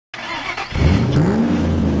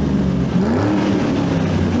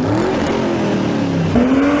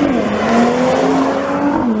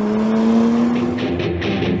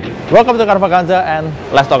Welcome to Carvaganza and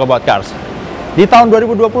let's talk about cars. Di tahun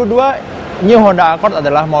 2022, New Honda Accord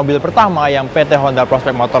adalah mobil pertama yang PT Honda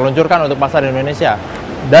Prospect Motor luncurkan untuk pasar Indonesia.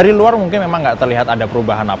 Dari luar mungkin memang nggak terlihat ada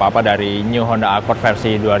perubahan apa-apa dari New Honda Accord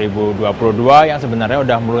versi 2022 yang sebenarnya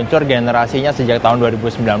udah meluncur generasinya sejak tahun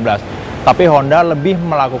 2019. Tapi Honda lebih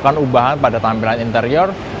melakukan ubahan pada tampilan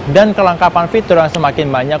interior dan kelengkapan fitur yang semakin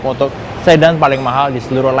banyak untuk sedan paling mahal di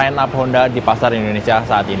seluruh line-up Honda di pasar Indonesia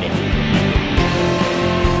saat ini.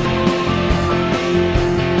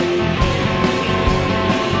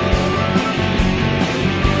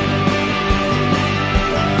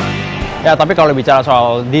 Ya, tapi kalau bicara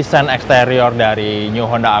soal desain eksterior dari New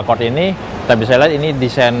Honda Accord ini, kita bisa lihat ini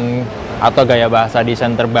desain atau gaya bahasa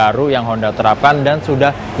desain terbaru yang Honda terapkan dan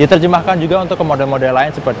sudah diterjemahkan juga untuk ke model-model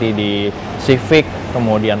lain seperti di Civic,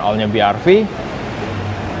 kemudian all-new BR-V.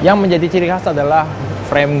 Yang menjadi ciri khas adalah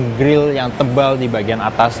frame grille yang tebal di bagian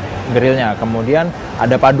atas grille-nya. Kemudian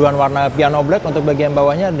ada paduan warna piano black untuk bagian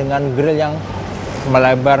bawahnya dengan grille yang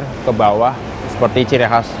melebar ke bawah seperti ciri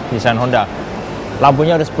khas desain Honda.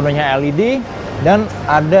 Lampunya udah sepenuhnya LED dan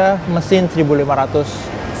ada mesin 1500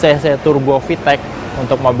 cc turbo VTEC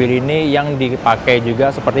untuk mobil ini yang dipakai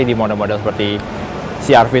juga seperti di model-model seperti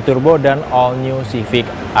CR-V Turbo dan All New Civic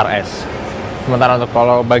RS. Sementara untuk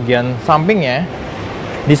kalau bagian sampingnya,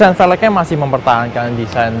 desain velgnya masih mempertahankan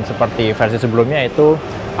desain seperti versi sebelumnya, yaitu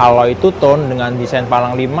alloy two-tone dengan desain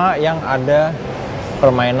palang 5 yang ada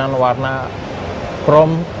permainan warna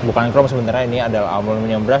chrome, bukan chrome sebenarnya, ini adalah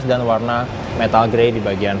aluminium brush dan warna metal grey di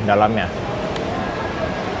bagian dalamnya.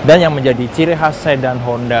 Dan yang menjadi ciri khas sedan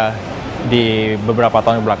Honda di beberapa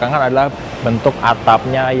tahun belakangan adalah bentuk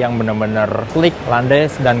atapnya yang benar-benar slick, landai,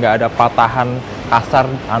 dan nggak ada patahan kasar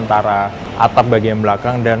antara atap bagian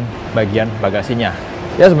belakang dan bagian bagasinya.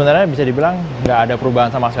 Ya, sebenarnya bisa dibilang nggak ada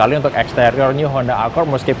perubahan sama sekali untuk eksterior New Honda Accord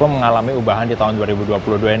meskipun mengalami ubahan di tahun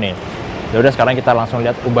 2022 ini. Yaudah, sekarang kita langsung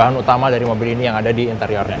lihat ubahan utama dari mobil ini yang ada di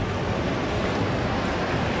interiornya.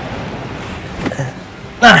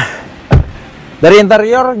 Nah, dari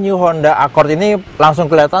interior New Honda Accord ini langsung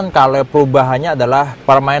kelihatan kalau perubahannya adalah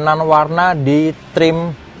permainan warna di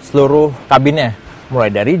trim seluruh kabinnya.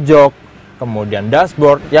 Mulai dari jok, kemudian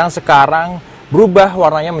dashboard yang sekarang berubah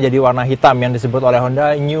warnanya menjadi warna hitam yang disebut oleh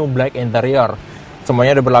Honda New Black Interior.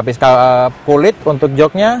 Semuanya udah berlapis kulit untuk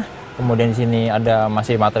joknya. Kemudian di sini ada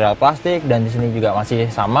masih material plastik dan di sini juga masih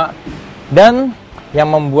sama. Dan yang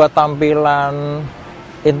membuat tampilan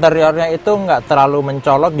interiornya itu nggak terlalu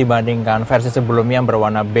mencolok dibandingkan versi sebelumnya yang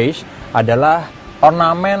berwarna beige adalah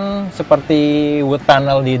ornamen seperti wood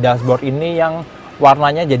panel di dashboard ini yang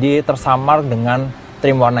warnanya jadi tersamar dengan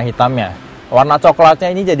trim warna hitamnya. Warna coklatnya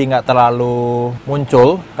ini jadi nggak terlalu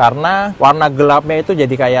muncul karena warna gelapnya itu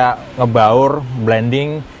jadi kayak ngebaur,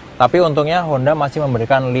 blending. Tapi untungnya Honda masih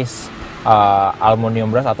memberikan list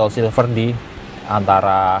aluminium brush atau silver di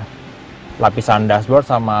antara lapisan dashboard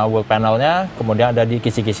sama wood panelnya. Kemudian ada di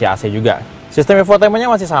kisi-kisi AC juga. Sistem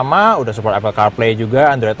infotainmentnya masih sama, udah support Apple CarPlay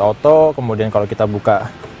juga, Android Auto. Kemudian kalau kita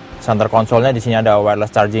buka center console-nya, di sini ada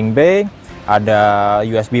wireless charging bay, ada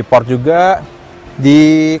USB port juga.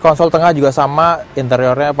 Di konsol tengah juga sama,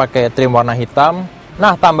 interiornya pakai trim warna hitam.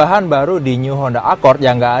 Nah, tambahan baru di New Honda Accord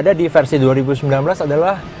yang nggak ada di versi 2019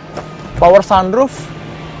 adalah Power Sunroof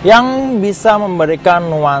yang bisa memberikan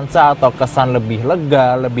nuansa atau kesan lebih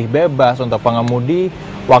lega, lebih bebas untuk pengemudi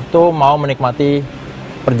waktu mau menikmati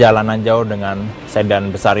perjalanan jauh dengan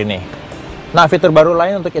sedan besar ini. Nah, fitur baru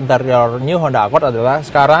lain untuk interior New Honda Accord adalah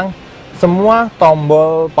sekarang semua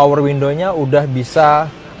tombol power window-nya udah bisa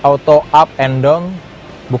auto up and down,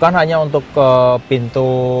 bukan hanya untuk ke pintu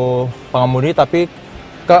pengemudi tapi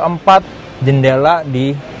ke 4 jendela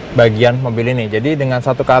di bagian mobil ini. Jadi dengan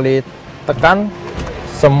satu kali tekan,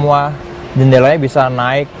 semua jendelanya bisa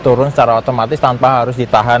naik turun secara otomatis tanpa harus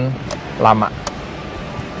ditahan lama.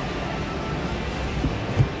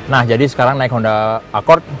 Nah, jadi sekarang naik Honda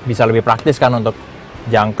Accord bisa lebih praktis kan untuk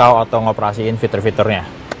jangkau atau ngoperasiin fitur-fiturnya.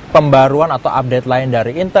 Pembaruan atau update lain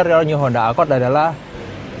dari interior New Honda Accord adalah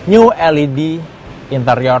New LED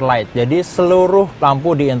interior light. Jadi seluruh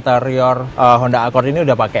lampu di interior Honda Accord ini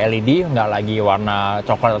udah pakai LED, nggak lagi warna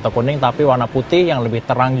coklat atau kuning, tapi warna putih yang lebih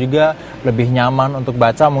terang juga, lebih nyaman untuk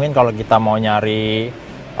baca. Mungkin kalau kita mau nyari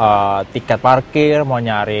tiket parkir, mau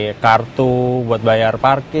nyari kartu buat bayar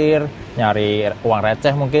parkir, nyari uang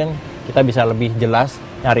receh, mungkin kita bisa lebih jelas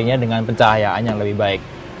nyarinya dengan pencahayaan yang lebih baik.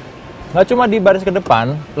 Nggak cuma di baris ke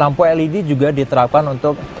depan, lampu LED juga diterapkan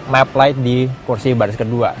untuk map light di kursi baris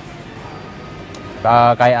kedua.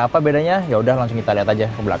 Kayak apa bedanya? Ya udah, langsung kita lihat aja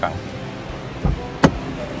ke belakang.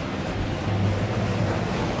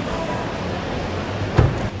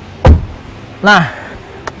 Nah,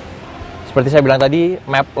 Seperti saya bilang tadi,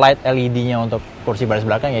 map light LED-nya untuk kursi baris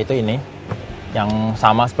belakang yaitu ini. Yang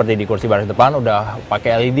sama seperti di kursi baris depan, udah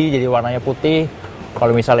pakai LED jadi warnanya putih.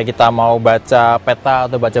 Kalau misalnya kita mau baca peta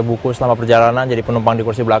atau baca buku selama perjalanan jadi penumpang di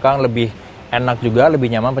kursi belakang, lebih enak juga, lebih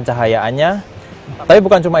nyaman pencahayaannya. Tapi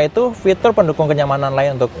bukan cuma itu, fitur pendukung kenyamanan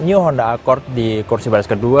lain untuk New Honda Accord di kursi baris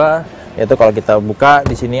kedua, yaitu kalau kita buka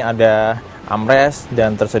di sini ada armrest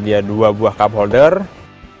dan tersedia 2 buah cup holder.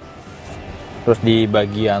 Terus di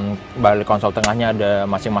bagian balik konsol tengahnya ada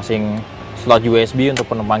masing-masing slot USB untuk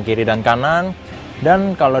penumpang kiri dan kanan.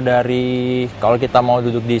 Dan kalau kita mau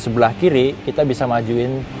duduk di sebelah kiri, kita bisa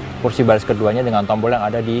majuin kursi baris keduanya dengan tombol yang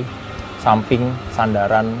ada di samping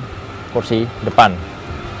sandaran kursi depan.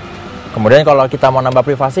 Kemudian kalau kita mau nambah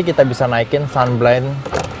privasi, kita bisa naikin sunblind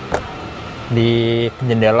di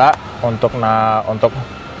jendela untuk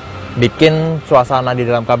bikin suasana di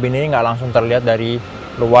dalam kabin ini nggak langsung terlihat dari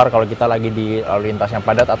luar kalau kita lagi di lalu lintas yang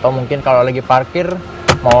padat, atau mungkin kalau lagi parkir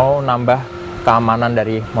mau nambah keamanan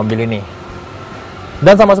dari mobil ini.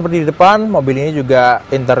 Dan sama seperti di depan, mobil ini juga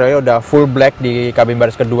interiornya udah full black di kabin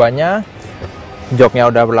baris keduanya. Joknya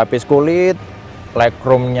udah berlapis kulit,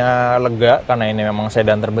 legroomnya lega karena ini memang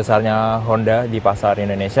sedan terbesarnya Honda di pasar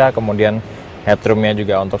Indonesia. Kemudian headroomnya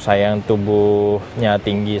juga untuk saya yang tubuhnya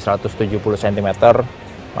tinggi 170 cm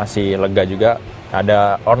masih lega juga.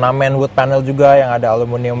 Ada ornamen wood panel juga yang ada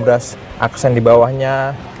aluminium brush aksen di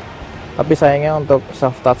bawahnya. Tapi sayangnya untuk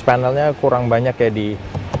soft touch panelnya kurang banyak ya di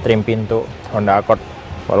trim pintu Honda Accord.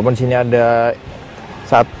 Walaupun sini ada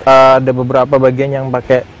beberapa bagian yang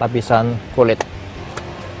pakai lapisan kulit.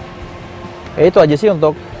 Ya, itu aja sih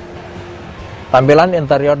untuk tampilan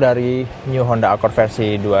interior dari New Honda Accord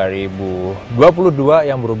versi 2022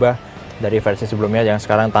 yang berubah dari versi sebelumnya yang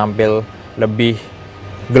sekarang tampil lebih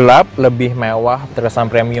gelap, lebih mewah, terkesan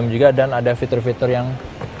premium juga, dan ada fitur-fitur yang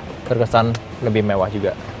terkesan lebih mewah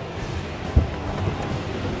juga.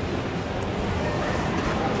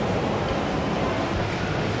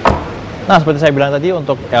 Nah, seperti saya bilang tadi,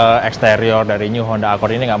 untuk eksterior dari New Honda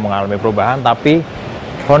Accord ini nggak mengalami perubahan, tapi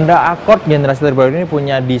Honda Accord generasi terbaru ini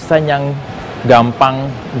punya desain yang gampang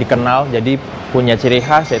dikenal, jadi punya ciri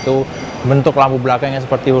khas yaitu bentuk lampu belakangnya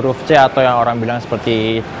seperti huruf C atau yang orang bilang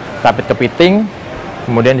seperti tapit kepiting.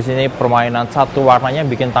 Kemudian di sini permainan satu warnanya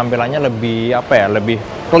bikin tampilannya lebih lebih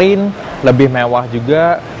clean, lebih mewah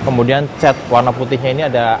juga. Kemudian cat warna putihnya ini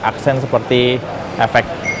ada aksen seperti efek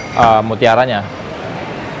mutiaranya.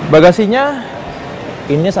 Bagasinya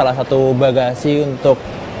ini salah satu bagasi untuk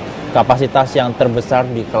kapasitas yang terbesar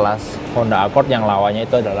di kelas Honda Accord, yang lawannya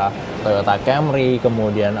itu adalah Toyota Camry,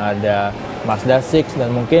 kemudian ada Mazda 6, dan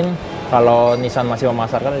mungkin kalau Nissan masih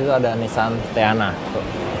memasarkan itu ada Nissan Teana.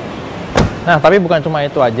 Nah, tapi bukan cuma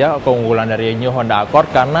itu aja keunggulan dari New Honda Accord,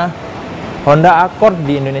 karena Honda Accord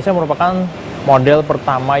di Indonesia merupakan model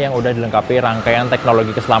pertama yang udah dilengkapi rangkaian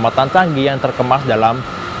teknologi keselamatan canggih yang terkemas dalam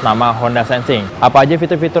nama Honda Sensing. Apa aja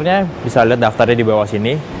fitur-fiturnya bisa lihat daftarnya di bawah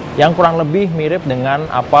sini, yang kurang lebih mirip dengan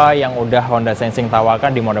apa yang udah Honda Sensing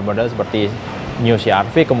tawarkan di model-model seperti New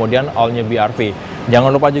CR-V, kemudian All New BR-V. Jangan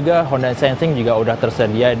lupa juga Honda Sensing juga udah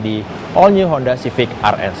tersedia di All New Honda Civic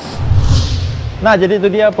RS. Nah, jadi itu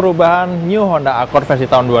dia perubahan New Honda Accord versi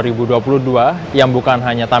tahun 2022 yang bukan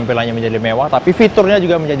hanya tampilannya menjadi mewah, tapi fiturnya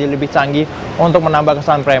juga menjadi lebih canggih untuk menambah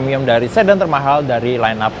kesan premium dari sedan termahal dari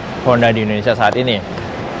lineup Honda di Indonesia saat ini.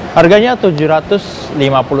 Harganya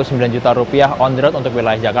Rp759 juta on the road untuk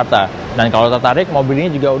wilayah Jakarta. Dan kalau tertarik, mobil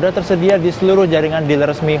ini juga udah tersedia di seluruh jaringan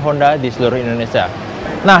dealer resmi Honda di seluruh Indonesia.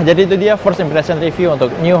 Nah, jadi itu dia first impression review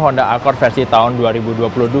untuk New Honda Accord versi tahun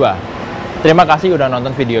 2022. Terima kasih udah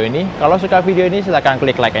nonton video ini. Kalau suka video ini, silahkan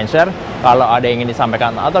klik like and share. Kalau ada yang ingin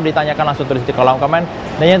disampaikan atau ditanyakan, langsung tulis di kolom komen.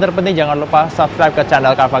 Dan yang terpenting, jangan lupa subscribe ke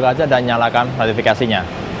channel Carvaganza dan nyalakan notifikasinya.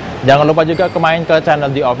 Jangan lupa juga main ke channel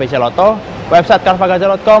di Official Auto, website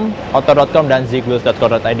carvaganza.com, auto.com, dan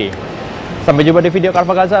ziglus.co.id. Sampai jumpa di video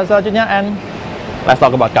Carvaganza selanjutnya, and let's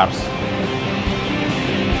talk about cars.